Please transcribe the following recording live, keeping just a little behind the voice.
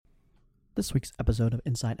This week's episode of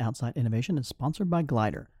Inside Outside Innovation is sponsored by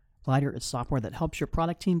Glider. Glider is software that helps your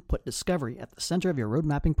product team put discovery at the center of your road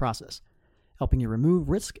mapping process, helping you remove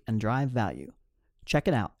risk and drive value. Check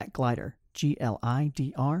it out at Glider,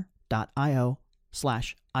 glidr.io/IO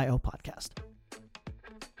podcast.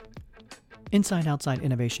 Inside Outside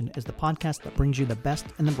Innovation is the podcast that brings you the best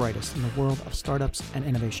and the brightest in the world of startups and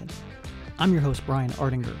innovation. I'm your host, Brian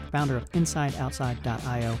Ardinger, founder of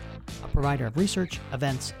InsideOutside.io, a provider of research,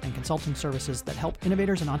 events, and consulting services that help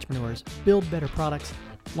innovators and entrepreneurs build better products,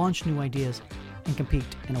 launch new ideas, and compete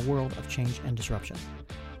in a world of change and disruption.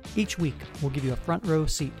 Each week, we'll give you a front row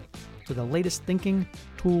seat to the latest thinking,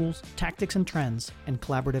 tools, tactics, and trends in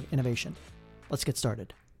collaborative innovation. Let's get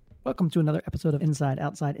started. Welcome to another episode of Inside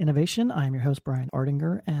Outside Innovation. I'm your host, Brian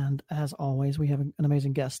Ardinger, and as always, we have an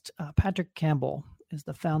amazing guest. Patrick Campbell is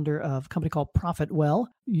the founder of a company called ProfitWell,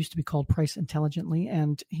 used to be called Price Intelligently,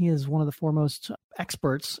 and he is one of the foremost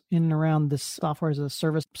experts in and around this software as a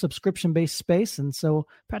service subscription-based space. And so,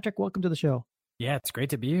 Patrick, welcome to the show. Yeah, it's great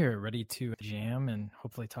to be here, ready to jam and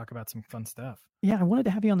hopefully talk about some fun stuff. Yeah, I wanted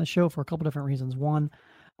to have you on the show for a couple different reasons. One,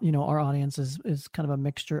 our audience is kind of a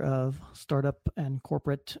mixture of startup and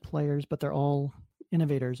corporate players, but they're all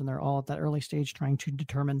innovators and they're all at that early stage trying to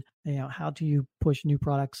determine, how do you push new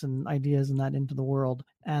products and ideas and that into the world.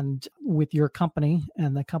 And with your company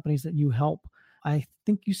and the companies that you help, I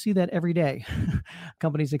think you see that every day,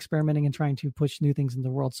 companies experimenting and trying to push new things in the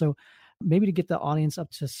world. So maybe to get the audience up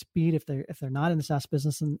to speed, if they're not in the SaaS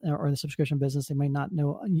business or the subscription business, they may not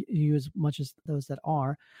know you as much as those that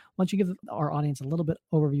are. Why don't you give our audience a little bit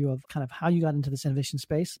overview of kind of how you got into this innovation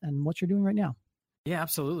space and what you're doing right now? Yeah,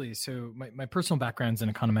 absolutely. So my personal background's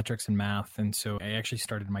in econometrics and math. And so I actually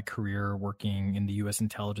started my career working in the US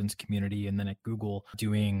intelligence community and then at Google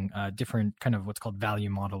doing different kind of what's called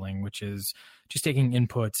value modeling, which is just taking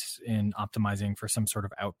inputs and optimizing for some sort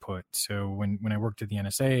of output. So when I worked at the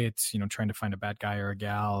NSA, it's, trying to find a bad guy or a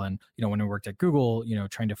gal. And, when I worked at Google,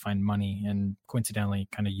 trying to find money and coincidentally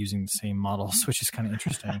kind of using the same models, which is kind of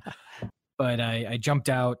interesting. But I jumped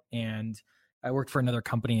out and I worked for another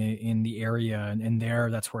company in the area, and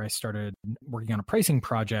that's where I started working on a pricing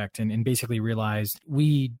project and basically realized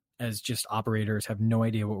we, as just operators, have no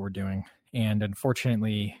idea what we're doing. And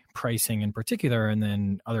unfortunately, pricing in particular, and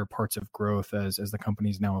then other parts of growth as the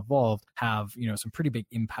company's now evolved, have, some pretty big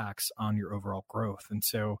impacts on your overall growth. And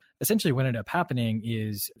so essentially what ended up happening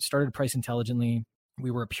is started Price Intelligently. We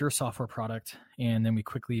were a pure software product, and then we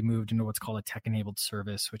quickly moved into what's called a tech-enabled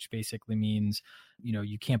service, which basically means,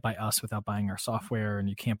 you can't buy us without buying our software, and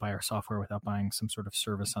you can't buy our software without buying some sort of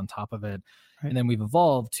service on top of it. Right. And then we've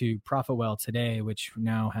evolved to ProfitWell today, which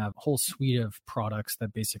now have a whole suite of products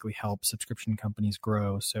that basically help subscription companies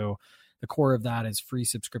grow. So the core of that is free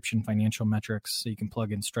subscription financial metrics. So you can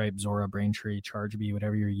plug in Stripe, Zora, Braintree, Chargebee,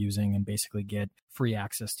 whatever you're using, and basically get free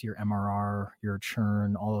access to your MRR, your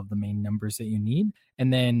churn, all of the main numbers that you need.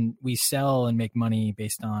 And then we sell and make money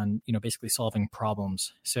based on, basically solving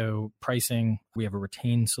problems. So pricing, we have a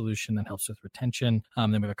retain solution that helps with retention.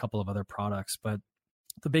 Then we have a couple of other products, but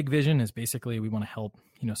the big vision is basically we want to help,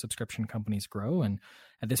 subscription companies grow. And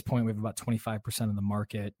at this point, we have about 25% of the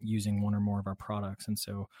market using one or more of our products. And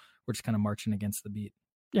so we're just kind of marching against the beat.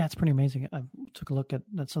 Yeah, it's pretty amazing. I took a look at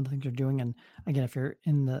some of the things you're doing. And again, if you're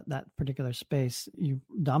in that particular space, you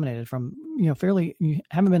dominated from, you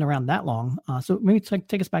haven't been around that long. So maybe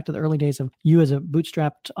take us back to the early days of you as a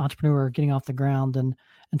bootstrapped entrepreneur getting off the ground and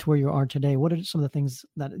to where you are today. What are some of the things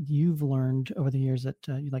that you've learned over the years that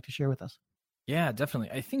you'd like to share with us? Yeah,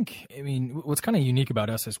 definitely. What's kind of unique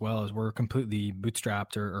about us as well is we're completely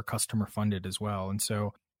bootstrapped or customer funded as well. And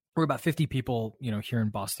so we're about 50 people, here in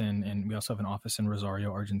Boston, and we also have an office in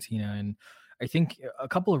Rosario, Argentina. And I think a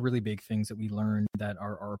couple of really big things that we learned that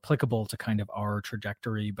are applicable to kind of our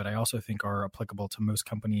trajectory, but I also think are applicable to most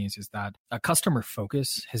companies, is that a customer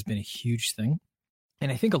focus has been a huge thing.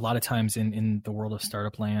 And I think a lot of times in the world of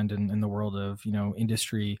startup land and in the world of,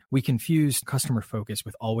 industry, we confuse customer focus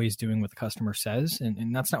with always doing what the customer says.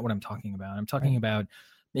 And that's not what I'm talking about. I'm talking about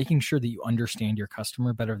making sure that you understand your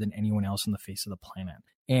customer better than anyone else on the face of the planet.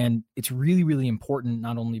 And it's really, really important,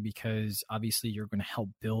 not only because obviously you're going to help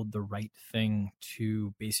build the right thing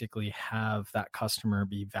to basically have that customer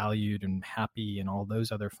be valued and happy and all those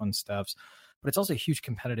other fun stuffs, but it's also a huge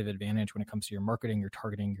competitive advantage when it comes to your marketing, your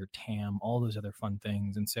targeting, your TAM, all those other fun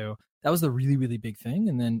things. And so that was the really, really big thing.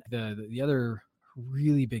 And then the other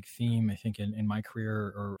really big theme, I think, in my career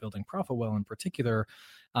or building ProfitWell in particular,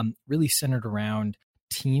 really centered around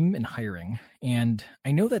team and hiring. And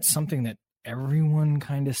I know that's something that everyone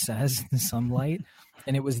kind of says in some light.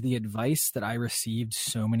 And it was the advice that I received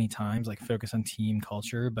so many times, like focus on team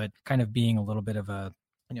culture, but kind of being a little bit of a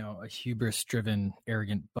a hubris-driven,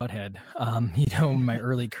 arrogant butthead. In my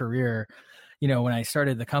early career, when I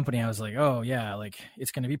started the company, I was like, oh yeah, like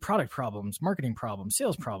it's going to be product problems, marketing problems,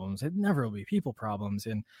 sales problems. It never will be people problems.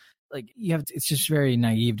 And like it's just very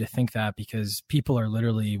naive to think that, because people are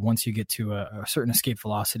literally, once you get to a certain escape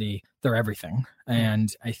velocity, they're everything. And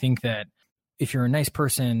I think that if you're a nice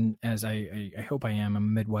person, as I hope I am,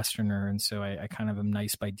 I'm a Midwesterner, and so I kind of am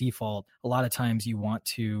nice by default. A lot of times you want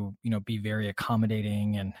to, be very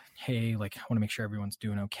accommodating and, hey, like I want to make sure everyone's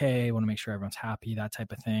doing okay. I want to make sure everyone's happy, that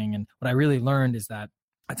type of thing. And what I really learned is that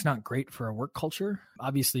it's not great for a work culture.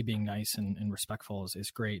 Obviously, being nice and respectful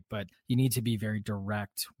is great, but you need to be very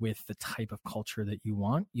direct with the type of culture that you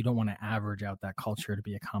want. You don't want to average out that culture to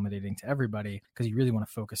be accommodating to everybody, because you really want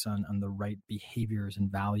to focus on the right behaviors and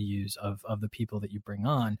values of the people that you bring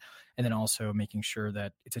on. And then also making sure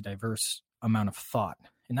that it's a diverse amount of thought.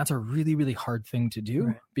 And that's a really, really hard thing to do,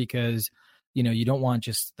 right? Because, you don't want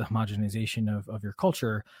just the homogenization of your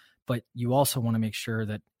culture, but you also want to make sure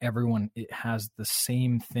that everyone has the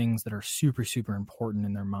same things that are super, super important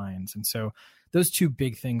in their minds. And so those two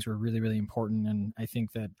big things were really, really important. And I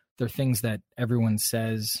think that they're things that everyone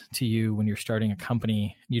says to you when you're starting a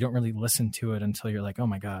company. You don't really listen to it until you're like, oh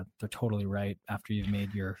my God, they're totally right, after you've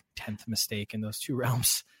made your 10th mistake in those two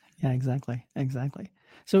realms. Yeah, exactly.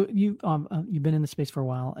 So you've been in the space for a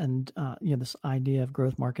while, and this idea of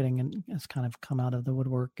growth marketing and has kind of come out of the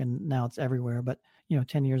woodwork, and now it's everywhere. But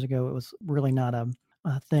 10 years ago, it was really not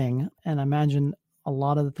a thing. And I imagine a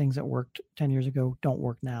lot of the things that worked 10 years ago don't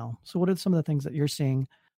work now. So what are some of the things that you're seeing,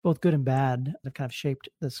 both good and bad, that kind of shaped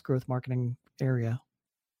this growth marketing area?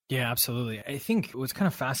 Yeah, absolutely. I think what's kind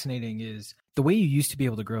of fascinating is the way you used to be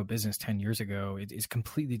able to grow a business 10 years ago is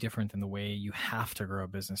completely different than the way you have to grow a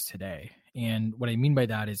business today. And what I mean by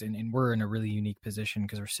that is, and we're in a really unique position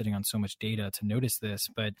because we're sitting on so much data to notice this,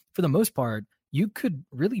 but for the most part, you could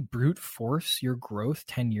really brute force your growth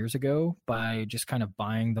 10 years ago by just kind of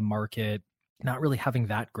buying the market, not really having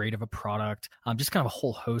that great of a product, just kind of a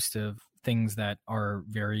whole host of things that are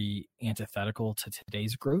very antithetical to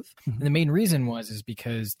today's growth. Mm-hmm. And the main reason is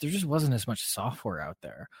because there just wasn't as much software out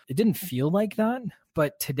there. It didn't feel like that.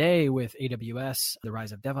 But today with AWS, the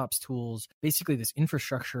rise of DevOps tools, basically this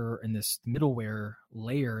infrastructure and this middleware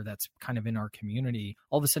layer that's kind of in our community,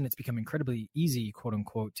 all of a sudden it's become incredibly easy, quote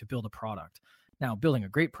unquote, to build a product. Now, building a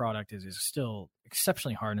great product is still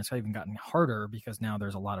exceptionally hard, and it's even gotten harder because now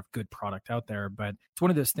there's a lot of good product out there. But it's one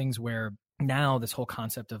of those things where now this whole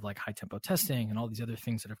concept of like high tempo testing and all these other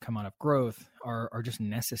things that have come out of growth are just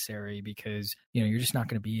necessary, because you're just not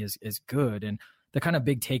going to be as good. And the kind of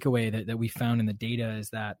big takeaway that we found in the data is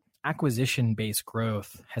that acquisition-based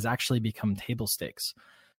growth has actually become table stakes.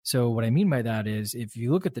 So what I mean by that is, if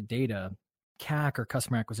you look at the data, CAC, or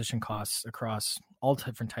customer acquisition costs, across all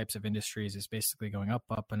different types of industries is basically going up,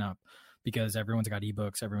 and up, because everyone's got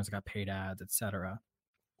ebooks, everyone's got paid ads, et cetera.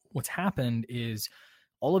 What's happened is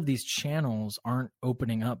all of these channels aren't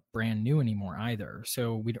opening up brand new anymore either.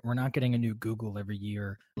 So we're not getting a new Google every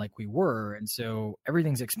year like we were. And so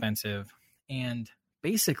everything's expensive. And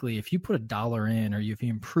basically, if you put $1 in, or if you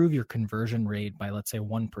improve your conversion rate by, let's say,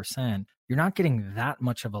 1%, you're not getting that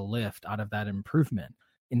much of a lift out of that improvement.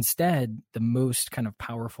 Instead, the most kind of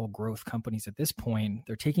powerful growth companies at this point,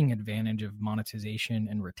 they're taking advantage of monetization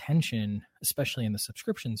and retention, especially in the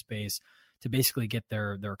subscription space, to basically get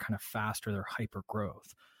their kind of fast or their hyper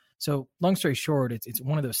growth. So long story short, it's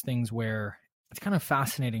one of those things where it's kind of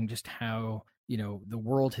fascinating just how, the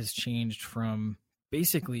world has changed from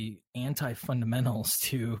basically anti-fundamentals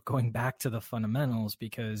to going back to the fundamentals,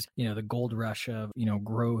 because, the gold rush of,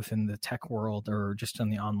 growth in the tech world, or just in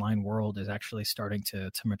the online world, is actually starting to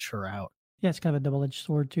mature out. Yeah, it's kind of a double-edged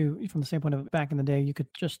sword too. From the standpoint of back in the day, you could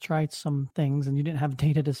just try some things and you didn't have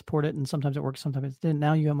data to support it. And sometimes it worked, sometimes it didn't.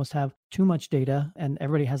 Now you almost have too much data, and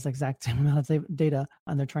everybody has the exact same amount of data,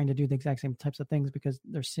 and they're trying to do the exact same types of things because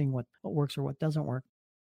they're seeing what works or what doesn't work.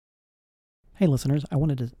 Hey listeners, I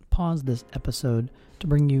wanted to pause this episode to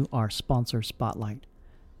bring you our sponsor spotlight.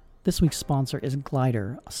 This week's sponsor is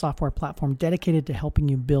Glider, a software platform dedicated to helping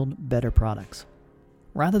you build better products.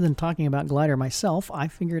 Rather than talking about Glider myself, I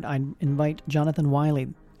figured I'd invite Jonathan Wiley,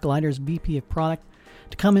 Glider's VP of Product,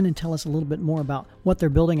 to come in and tell us a little bit more about what they're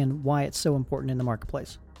building and why it's so important in the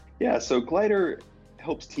marketplace. Yeah, so Glider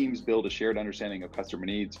helps teams build a shared understanding of customer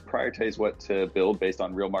needs, prioritize what to build based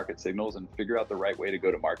on real market signals, and figure out the right way to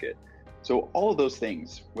go to market. So all of those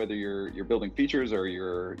things, whether you're building features or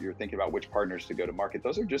you're thinking about which partners to go to market,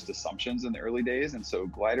 those are just assumptions in the early days. And so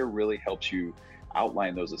Glider really helps you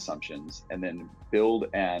outline those assumptions and then build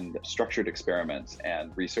and structured experiments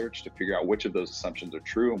and research to figure out which of those assumptions are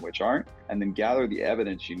true and which aren't, and then gather the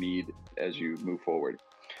evidence you need as you move forward.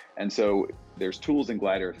 And so there's tools in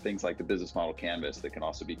Glider, things like the business model canvas that can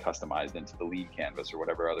also be customized into the lean canvas or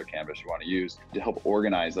whatever other canvas you want to use to help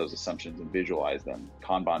organize those assumptions and visualize them,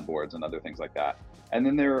 Kanban boards and other things like that. And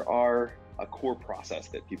then there are a core process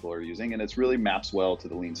that people are using, and it's really maps well to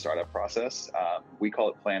the lean startup process. We call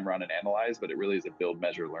it plan, run, and analyze, but it really is a build,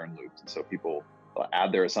 measure, learn loop. And so people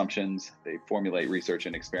add their assumptions, they formulate research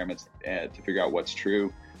and experiments to figure out what's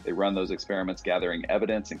true. They run those experiments, gathering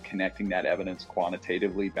evidence and connecting that evidence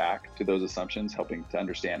quantitatively back to those assumptions, helping to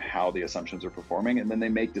understand how the assumptions are performing. And then they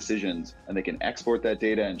make decisions, and they can export that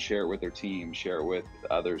data and share it with their team, share it with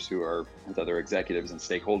others who are with other executives and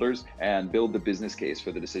stakeholders, and build the business case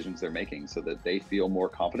for the decisions they're making so that they feel more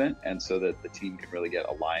confident and so that the team can really get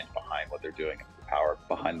aligned behind what they're doing, the power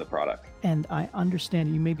behind the product. And I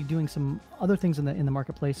understand you may be doing some other things in the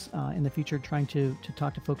marketplace in the future, trying to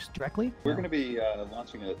talk to folks directly. We're going to be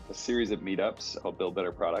launching a series of meetups called Build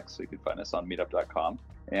Better Products. So you can find us on meetup.com.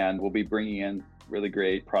 And we'll be bringing in really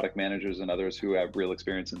great product managers and others who have real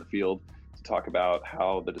experience in the field to talk about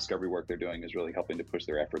how the discovery work they're doing is really helping to push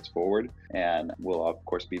their efforts forward. And we'll, of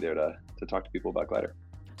course, be there to talk to people about Glider.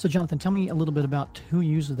 So Jonathan, tell me a little bit about who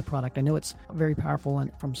uses the product. I know it's very powerful,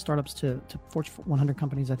 and from startups to Fortune 100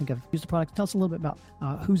 companies, I think have used the product. Tell us a little bit about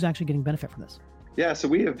who's actually getting benefit from this. Yeah, so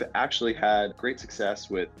we have actually had great success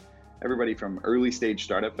with everybody from early stage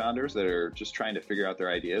startup founders that are just trying to figure out their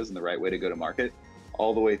ideas and the right way to go to market,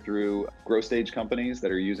 all the way through growth stage companies that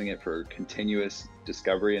are using it for continuous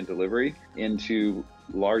discovery and delivery, into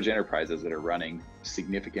large enterprises that are running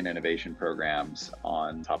significant innovation programs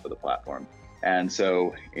on top of the platform. And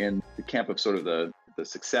so in the camp of sort of the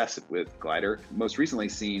success with Glider, most recently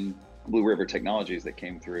seen Blue River Technologies that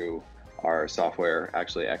came through our software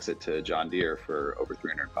actually exit to John Deere for over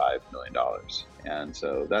 $305 million. And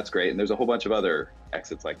so that's great. And there's a whole bunch of other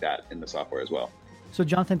exits like that in the software as well. So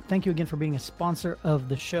Jonathan, thank you again for being a sponsor of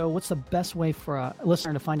the show. What's the best way for a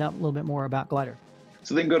listener to find out a little bit more about Glider?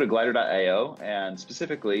 So they can go to glider.io, and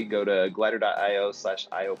specifically go to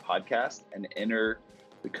glider.io/IO podcast and enter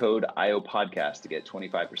the code IO podcast to get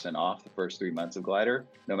 25% off the first 3 months of Glider,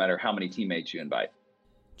 no matter how many teammates you invite.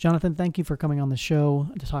 Jonathan, thank you for coming on the show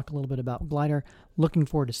to talk a little bit about Glider. Looking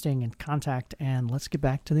forward to staying in contact, and let's get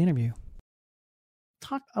back to the interview.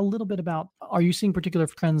 Talk a little bit about, are you seeing particular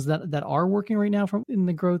trends that are working right now in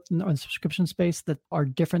the growth and subscription space that are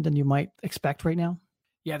different than you might expect right now?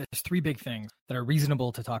 Yeah, there's three big things that are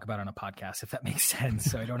reasonable to talk about on a podcast, if that makes sense.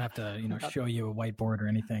 So I don't have to, show you a whiteboard or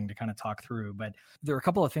anything to kind of talk through. But there are a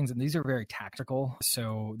couple of things, and these are very tactical.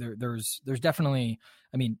 So there's definitely,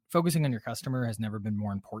 focusing on your customer has never been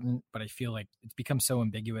more important, but I feel like it's become so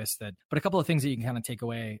ambiguous but a couple of things that you can kind of take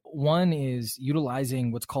away. One is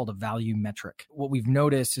utilizing what's called a value metric. What we've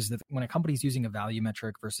noticed is that when a company's using a value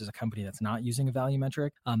metric versus a company that's not using a value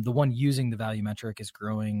metric, the one using the value metric is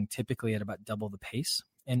growing typically at about double the pace.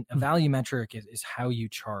 And a value metric is how you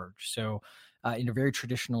charge. So in a very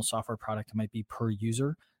traditional software product, it might be per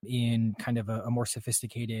user. In kind of a more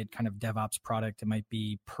sophisticated kind of DevOps product, it might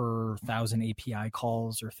be per 1,000 API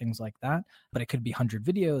calls or things like that. But it could be 100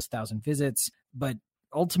 videos, 1,000 visits. But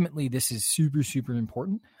ultimately, this is super, super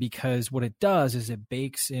important, because what it does is it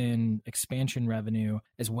bakes in expansion revenue,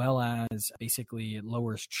 as well as basically it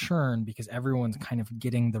lowers churn, because everyone's kind of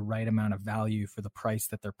getting the right amount of value for the price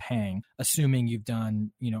that they're paying, assuming you've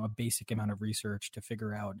done, a basic amount of research to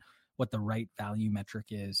figure out what the right value metric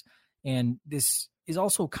is. And this is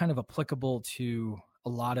also kind of applicable to a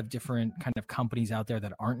lot of different kind of companies out there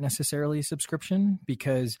that aren't necessarily a subscription,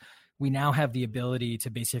 because we now have the ability to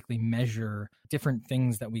basically measure different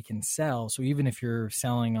things that we can sell. So even if you're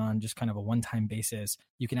selling on just kind of a one-time basis,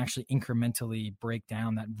 you can actually incrementally break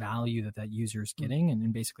down that value that user is getting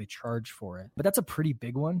and basically charge for it. But that's a pretty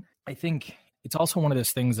big one. I think it's also one of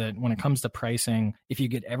those things that when it comes to pricing, if you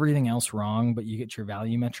get everything else wrong, but you get your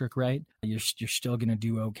value metric right, you're still going to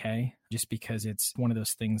do okay, just because it's one of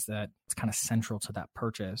those things that it's kind of central to that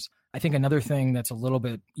purchase. I think another thing that's a little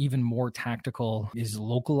bit even more tactical is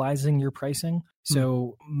localizing your pricing.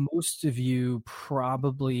 So most of you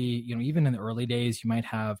probably, even in the early days, you might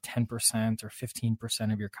have 10% or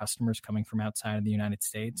 15% of your customers coming from outside of the United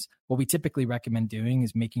States. What we typically recommend doing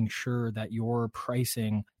is making sure that your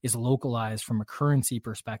pricing is localized from a currency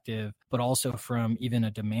perspective, but also from even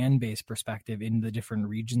a demand-based perspective in the different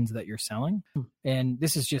regions that you're selling. And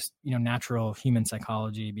this is just, natural human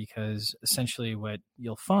psychology, because essentially what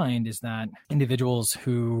you'll find is that individuals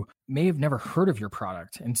who may have never heard of your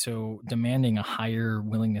product, and so demanding a higher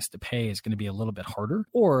willingness to pay is going to be a little bit harder,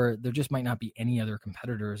 or there just might not be any other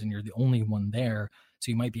competitors and you're the only one there. So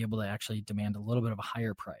you might be able to actually demand a little bit of a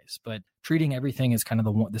higher price, but treating everything as kind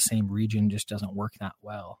of the same region just doesn't work that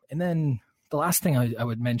well. And then The last thing I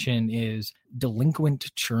would mention is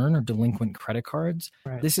delinquent churn or delinquent credit cards.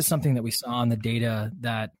 Right. This is something that we saw in the data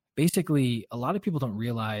that basically a lot of people don't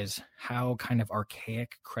realize how kind of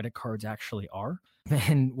archaic credit cards actually are.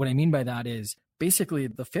 And what I mean by that is basically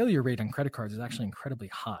the failure rate on credit cards is actually incredibly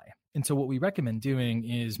high. And so what we recommend doing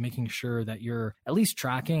is making sure that you're at least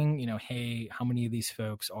tracking, hey, how many of these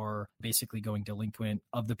folks are basically going delinquent?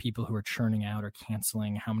 Of the people who are churning out or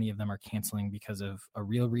canceling, how many of them are canceling because of a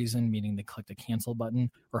real reason, meaning they clicked a cancel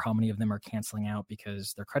button, or how many of them are canceling out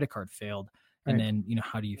because their credit card failed? And then,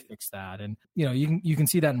 how do you fix that? And, you can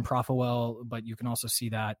see that in Profitwell, but you can also see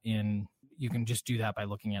that you can just do that by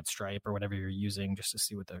looking at Stripe or whatever you're using just to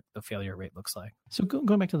see what the failure rate looks like. So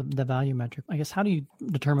going back to the value metric, I guess, how do you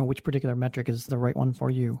determine which particular metric is the right one for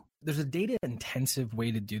you? There's a data intensive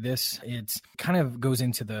way to do this. It's kind of goes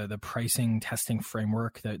into the pricing testing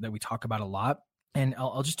framework that we talk about a lot. And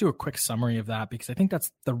I'll just do a quick summary of that because I think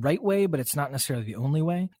that's the right way, but it's not necessarily the only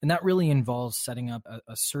way. And that really involves setting up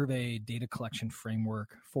a survey data collection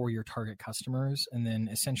framework for your target customers and then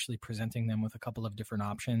essentially presenting them with a couple of different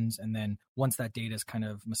options. And then once that data is kind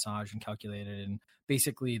of massaged and calculated, and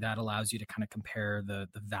basically that allows you to kind of compare the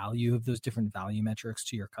value of those different value metrics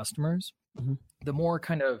to your customers. Mm-hmm. The more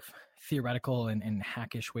kind of theoretical and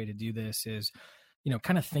hackish way to do this is,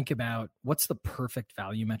 kind of think about what's the perfect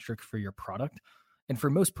value metric for your product. And for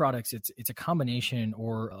most products, it's a combination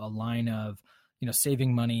or a line of,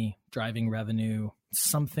 saving money, driving revenue,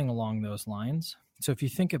 something along those lines. So if you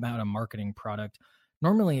think about a marketing product,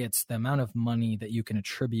 normally it's the amount of money that you can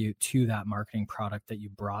attribute to that marketing product that you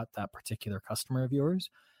brought that particular customer of yours.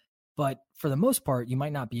 But for the most part, you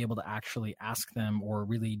might not be able to actually ask them or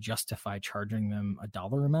really justify charging them a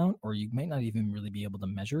dollar amount, or you might not even really be able to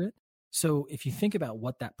measure it. So if you think about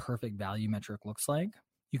what that perfect value metric looks like,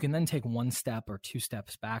 you can then take one step or two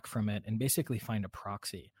steps back from it and basically find a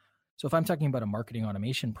proxy. So if I'm talking about a marketing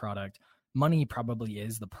automation product, money probably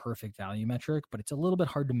is the perfect value metric, but it's a little bit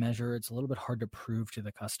hard to measure. It's a little bit hard to prove to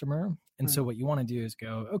the customer. And so what you want to do is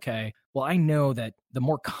go, okay, well, I know that the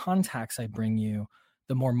more contacts I bring you,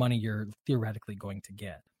 the more money you're theoretically going to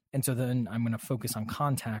get. And so then I'm going to focus on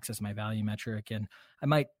contacts as my value metric. And I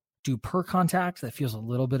might do per contact. That feels a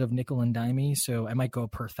little bit of nickel and dimey. So I might go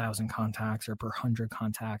per 1,000 contacts or per 100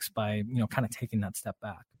 contacts by, kind of taking that step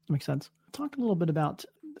back. Makes sense. Talk a little bit about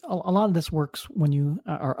a lot of this works when you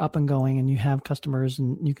are up and going and you have customers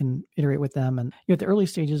and you can iterate with them. And at the early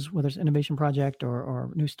stages, whether it's innovation project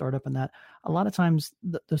or new startup and that, a lot of times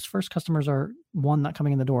those first customers are not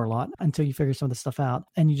coming in the door a lot until you figure some of the stuff out.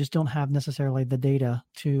 And you just don't have necessarily the data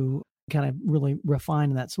to kind of really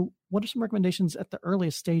refine that. So what are some recommendations at the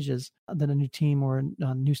earliest stages that a new team or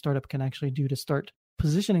a new startup can actually do to start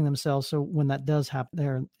positioning themselves so when that does happen,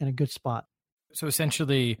 they're in a good spot? So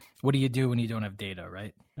essentially, what do you do when you don't have data,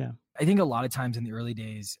 right? Yeah. I think a lot of times in the early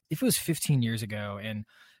days, if it was 15 years ago and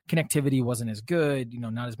connectivity wasn't as good,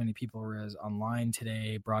 not as many people were as online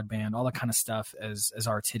today, broadband, all that kind of stuff as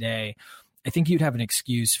are today, I think you'd have an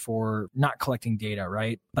excuse for not collecting data,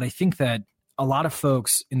 right? But I think that a lot of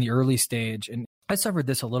folks in the early stage, and I suffered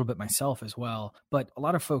this a little bit myself as well, but a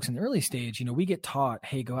lot of folks in the early stage, we get taught,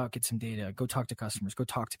 hey, go out, get some data, go talk to customers, go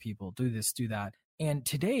talk to people, do this, do that. And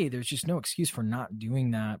today there's just no excuse for not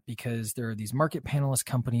doing that because there are these market panelist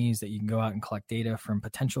companies that you can go out and collect data from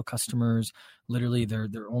potential customers. Literally their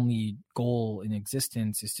only goal in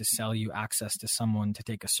existence is to sell you access to someone to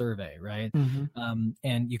take a survey, right? Mm-hmm.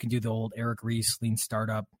 And you can do the old Eric Ries lean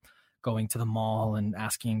startup, going to the mall and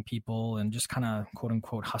asking people and just kind of quote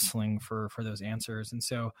unquote hustling for those answers. And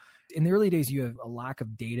so in the early days, you have a lack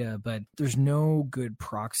of data, but there's no good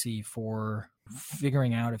proxy for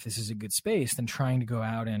figuring out if this is a good space than trying to go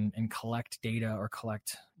out and collect data or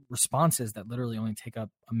collect responses that literally only take up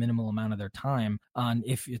a minimal amount of their time on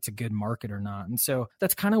if it's a good market or not. And so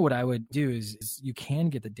that's kind of what I would do is you can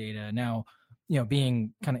get the data. Now,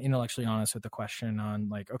 being kind of intellectually honest with the question on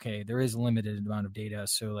like, okay, there is a limited amount of data.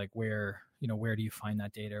 So like where do you find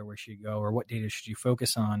that data? Where should you go? Or what data should you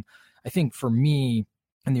focus on? I think for me,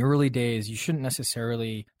 in the early days, you shouldn't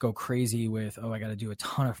necessarily go crazy with, I got to do a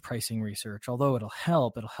ton of pricing research. Although it'll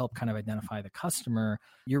help kind of identify the customer.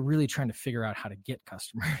 You're really trying to figure out how to get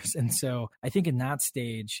customers. And so I think in that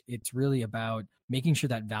stage, it's really about making sure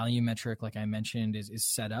that value metric, like I mentioned, is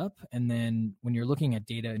set up. And then when you're looking at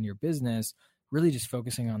data in your business, really just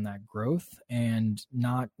focusing on that growth and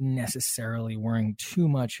not necessarily worrying too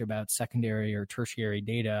much about secondary or tertiary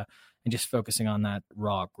data and just focusing on that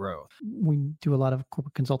raw growth. We do a lot of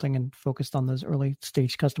corporate consulting and focused on those early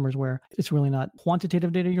stage customers where it's really not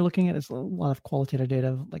quantitative data you're looking at. It's a lot of qualitative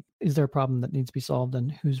data. Like, is there a problem that needs to be solved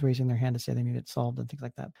and who's raising their hand to say they need it solved and things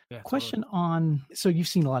like that. Yeah, Question on, so you've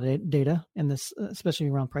seen a lot of data in this, especially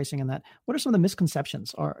around pricing and that. What are some of the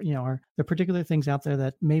misconceptions? Are there particular things out there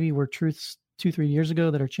that maybe were truths 2-3 years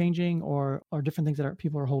ago that are changing, or are different things that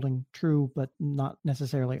people are holding true, but not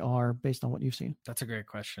necessarily are based on what you've seen? That's a great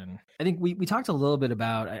question. I think we talked a little bit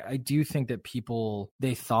about, I do think that people,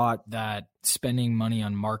 they thought that spending money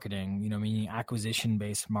on marketing, meaning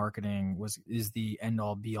acquisition-based marketing is the end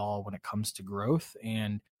all be all when it comes to growth.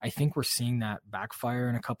 And I think we're seeing that backfire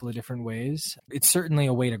in a couple of different ways. It's certainly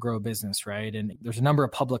a way to grow a business, right? And there's a number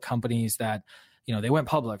of public companies that they went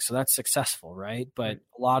public, so that's successful, right? But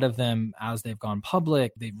a lot of them, as they've gone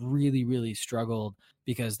public, they've really, really struggled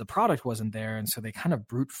because the product wasn't there. And so they kind of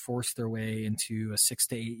brute forced their way into a 6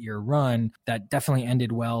 to 8 year run that definitely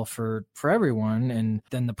ended well for everyone. And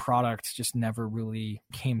then the product just never really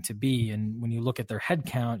came to be. And when you look at their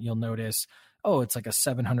headcount, you'll notice, it's like a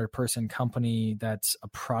 700 person company that's a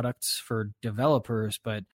product for developers,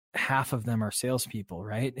 but half of them are salespeople,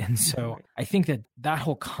 right? And so I think that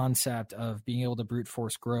whole concept of being able to brute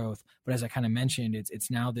force growth, but as I kind of mentioned,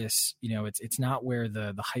 it's now this, it's not where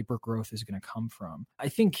the hyper growth is going to come from. I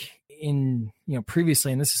think in,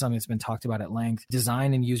 previously, and this is something that's been talked about at length,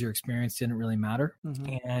 design and user experience didn't really matter.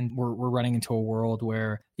 Mm-hmm. And we're running into a world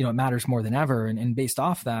where, it matters more than ever. And based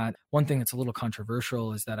off that, one thing that's a little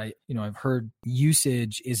controversial is that I've heard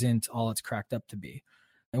usage isn't all it's cracked up to be.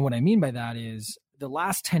 And what I mean by that is, the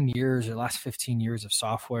last 10 years or last 15 years of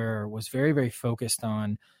software was very, very focused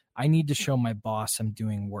on, I need to show my boss I'm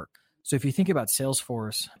doing work. So if you think about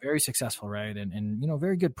Salesforce, very successful, right? And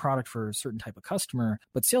very good product for a certain type of customer.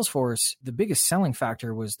 But Salesforce, the biggest selling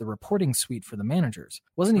factor was the reporting suite for the managers.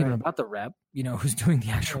 It wasn't even about the rep, who's doing the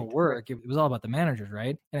actual work. It was all about the managers,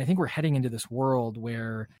 right? And I think we're heading into this world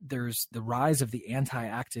where there's the rise of the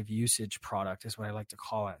anti-active usage product is what I like to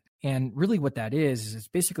call it. And really what that is it's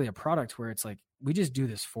basically a product where it's like, we just do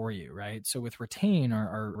this for you, right? So with Retain,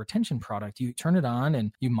 our retention product, you turn it on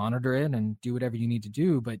and you monitor it and do whatever you need to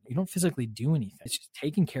do, but you don't physically do anything. It's just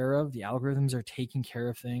taken care of. The algorithms are taking care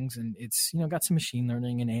of things. And it's, got some machine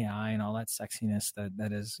learning and AI and all that sexiness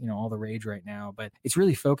that is, all the rage right now. But it's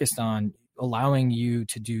really focused on allowing you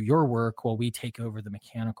to do your work while we take over the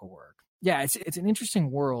mechanical work. Yeah, it's an interesting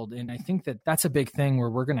world. And I think that's a big thing where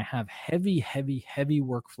we're going to have heavy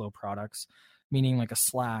workflow products, meaning like a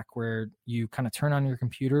Slack where you kind of turn on your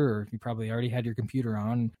computer, or you probably already had your computer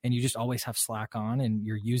on and you just always have Slack on and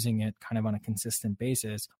you're using it kind of on a consistent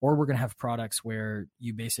basis. Or we're going to have products where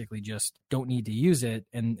you basically just don't need to use it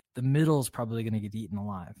and the middle is probably going to get eaten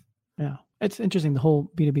alive. Yeah. It's interesting, the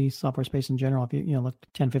whole B2B software space in general. If you look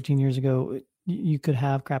 10, 15 years ago, you could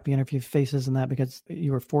have crappy interfaces and that because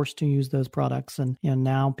you were forced to use those products. And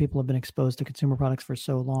now people have been exposed to consumer products for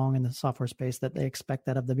so long in the software space that they expect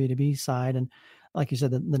that of the B2B side. And like you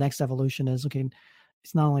said, the next evolution is, okay,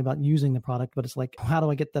 it's not only about using the product, but it's like, how do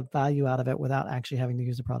I get the value out of it without actually having to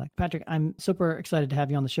use the product? Patrick, I'm super excited to have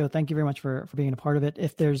you on the show. Thank you very much for being a part of it.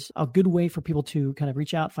 If there's a good way for people to kind of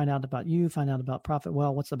reach out, find out about you, find out about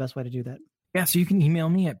ProfitWell, what's the best way to do that? Yeah, so you can email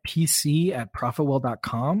me at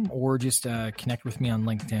pc@profitwell.com or just connect with me on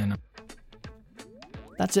LinkedIn.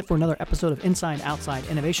 That's it for another episode of Inside Outside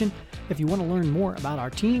Innovation. If you want to learn more about our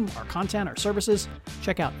team, our content, our services,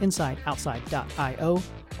 check out insideoutside.io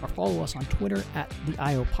or follow us on Twitter at the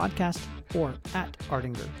IO Podcast or at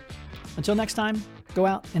Ardinger. Until next time, go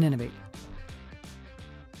out and innovate.